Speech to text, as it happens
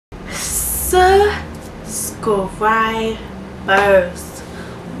subscribers.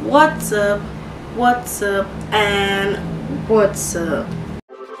 What's up, and what's up,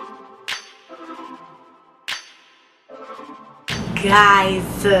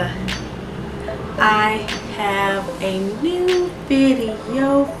 guys? I have a new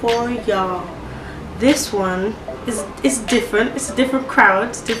video for y'all. This one is different. It's a different crowd.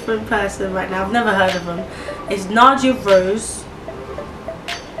 It's a different person right now. I've never heard of them. It's Nadia Rose.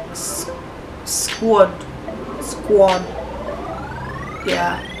 Skwod.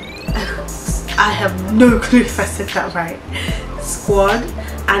 Yeah. I have no clue if I said that right. Skwod.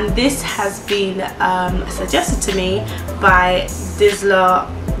 And this has been suggested to me by D.W.T.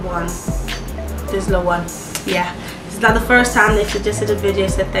 Yeah. It's not the first time they suggested a video,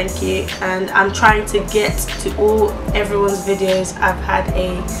 so thank you. And I'm trying to get to everyone's videos. I've had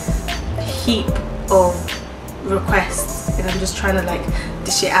a heap of requests and I'm just trying to like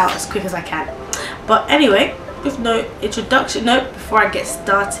dish it out as quick as I can. But anyway, with no introduction note, before I get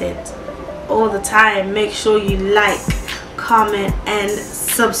started, all the time, make sure you like, comment and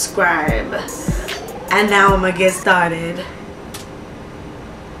subscribe. And now I'm gonna get started.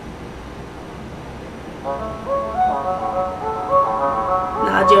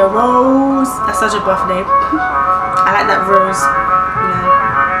 Nadia Rose. That's such a buff name. I like that Rose.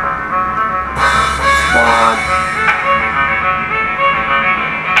 Skwod.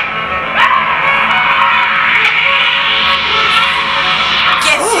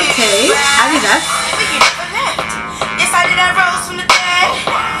 Okay, Adidas. Yes, I did. I rose from the dead,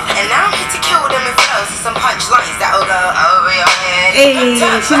 and now I'm here to kill them with flows and some punchlines that'll go over your head. Hey,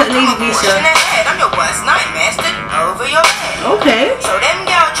 she's like Lady Bisha. I'm your worst nightmare, stood over your head. Okay. So them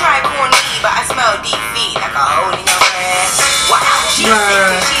girls try calling me, but I smell defeat like a hole in your head. Wow, she's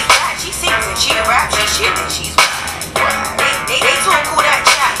sick and she's bad. She sings and she raps, she shit and she's wild. They talk all that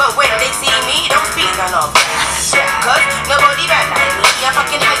chat, but when they see me, don't speak none of that. Cause nobody bad like me. I'm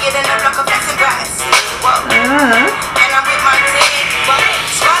fucking higher than a block of flexing brass. Whoa. And I'm with my team.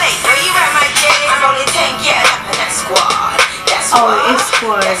 Squad, where you at, my J? I'm only 10, yeah, up in that squad. That's squad. Oh, it's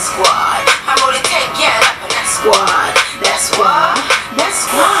Skwod. That's squad. I'm only 10, yeah, up in that squad. That's squad. That's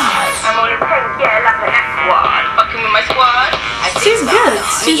squad. I'm only 10, yeah, up in that squad. Fucking with my squad. She's good.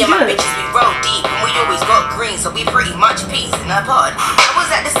 Me and my bitches, we roll deep, and we always got green, so we pretty much peace in a pod. I was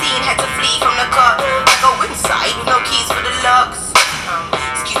at the scene, had to flee from the car. I go inside with no keys for the locks.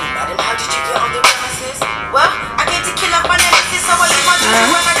 Excuse me, madam, how did you get on the premises? Well, I came to kill off my nemesis, so I use my juice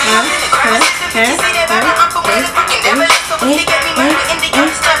when I get up in the crime system. Bitches say they're bad, I'm from where the fucking devil is. So when they get me murdered in the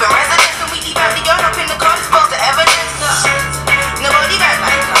yard, disturbing residents, and we leave out the yard up in the car, dispose the evidence. Nobody bad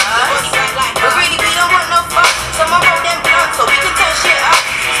like us. But really, we don't want no fuck. Someone roll them blunts so we can turn shit up.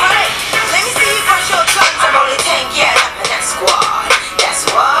 Alright, let me see you brush your tongue. I'm only 10, yeah, up in that squad. That's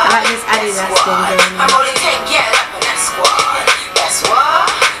what. I like this Adidas thing going on. I'm only 10, yeah, up in that squad. That's what.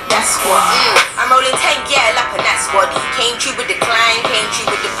 That's squad. I'm only 10, yeah, up in that squad. Came true with the climb, came true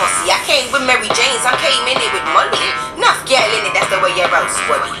with the posse. I came with Mary Jane's, I came in it with Molly. Enough girl in it, that's the way you roll,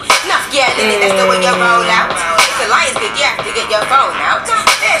 squaddy. Enough girl in it, that's the way you roll out. If the lion's good, you have to get your phone out.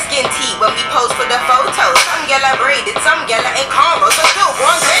 They're skin tea when we pose for the photos. Some girl are braided, some girl are in cornrows. So still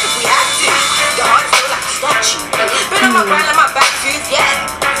one grade if we have to. Your heart feel like a statue. Been on my grind like my back tooth, yeah.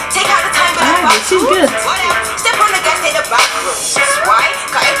 Take out the time, but I'm back. She's good. What else? Step on the gas, take the back room. Why?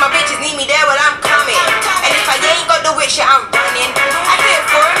 Cause if my bitches need me there, well I'm coming. And if I ain't got the witch, I'm running. I do it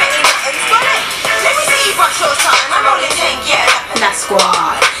for a minute, nothing's funny. Let me see you brush your time. I'm rolling 10, yeah, up in that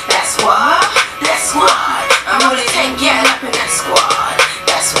squad. That's what. That's what. I'm rolling 10, yeah, up in that squad.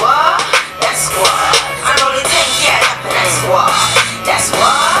 That's what. That's squad. I'm rolling 10, yeah, up in that squad. That's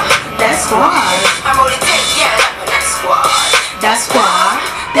what. That's squad. I'm rolling 10, yeah, up in that squad. That's squad.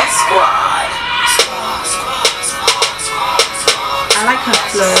 That's squad. I like her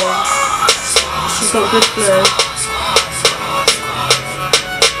flow. She's got good flow.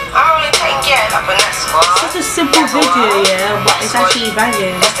 I'm only 10, yeah, up in that squad. Such a simple video, yeah, but it's actually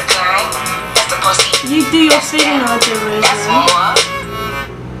banging. That's the climb. That's the pussy. You do your thing, Nadia Rose. That's more.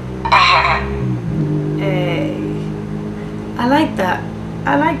 Hey, I like that.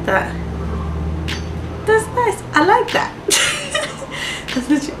 I like that. That's nice. I like that. That's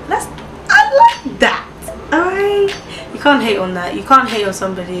literally. I like that. Alright. You can't hate on that. You can't hate on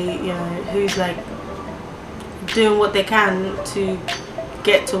somebody, you know, who's like doing what they can to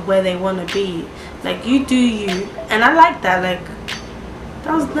get to where they want to be. Like, you do you, and I like that. Like,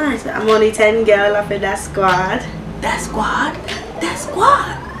 that was nice. I'm only 10, girl, up in that squad. That squad. That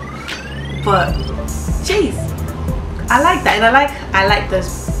squad. But jeez, I like that. And I like the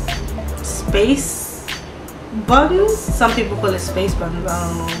space buns. Some people call it space buns, I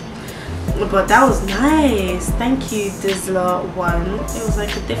don't know. But that was nice. Thank you, Dizzler1. It was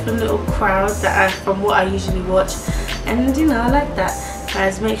like a different little crowd from what I usually watch, and you know, I like that.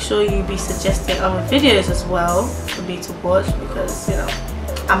 Guys, make sure you be suggesting other videos as well for me to watch, because you know,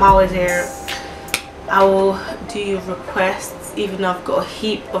 I'm always here. I will do your requests, even though I've got a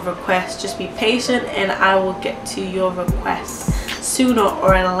heap of requests. Just be patient and I will get to your requests sooner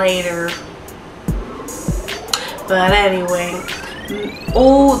or later. But anyway,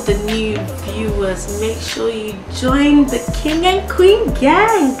 all the new viewers, make sure you join the King and Queen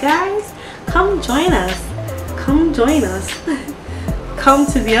gang, guys. Come join us. Come join us. Come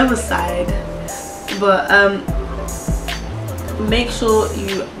to the other side. But make sure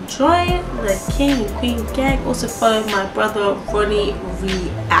you join the King and Queen gang. Also follow my brother Ronnie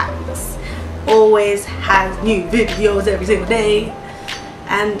Reacts. Always has new videos every single day,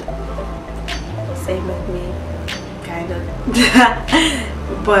 and same with me, kind of.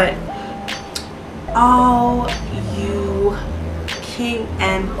 But all you King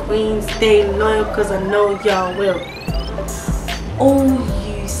and Queen, stay loyal, because I know y'all will. All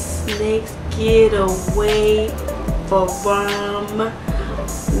you snakes, get away from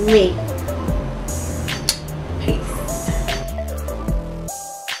me.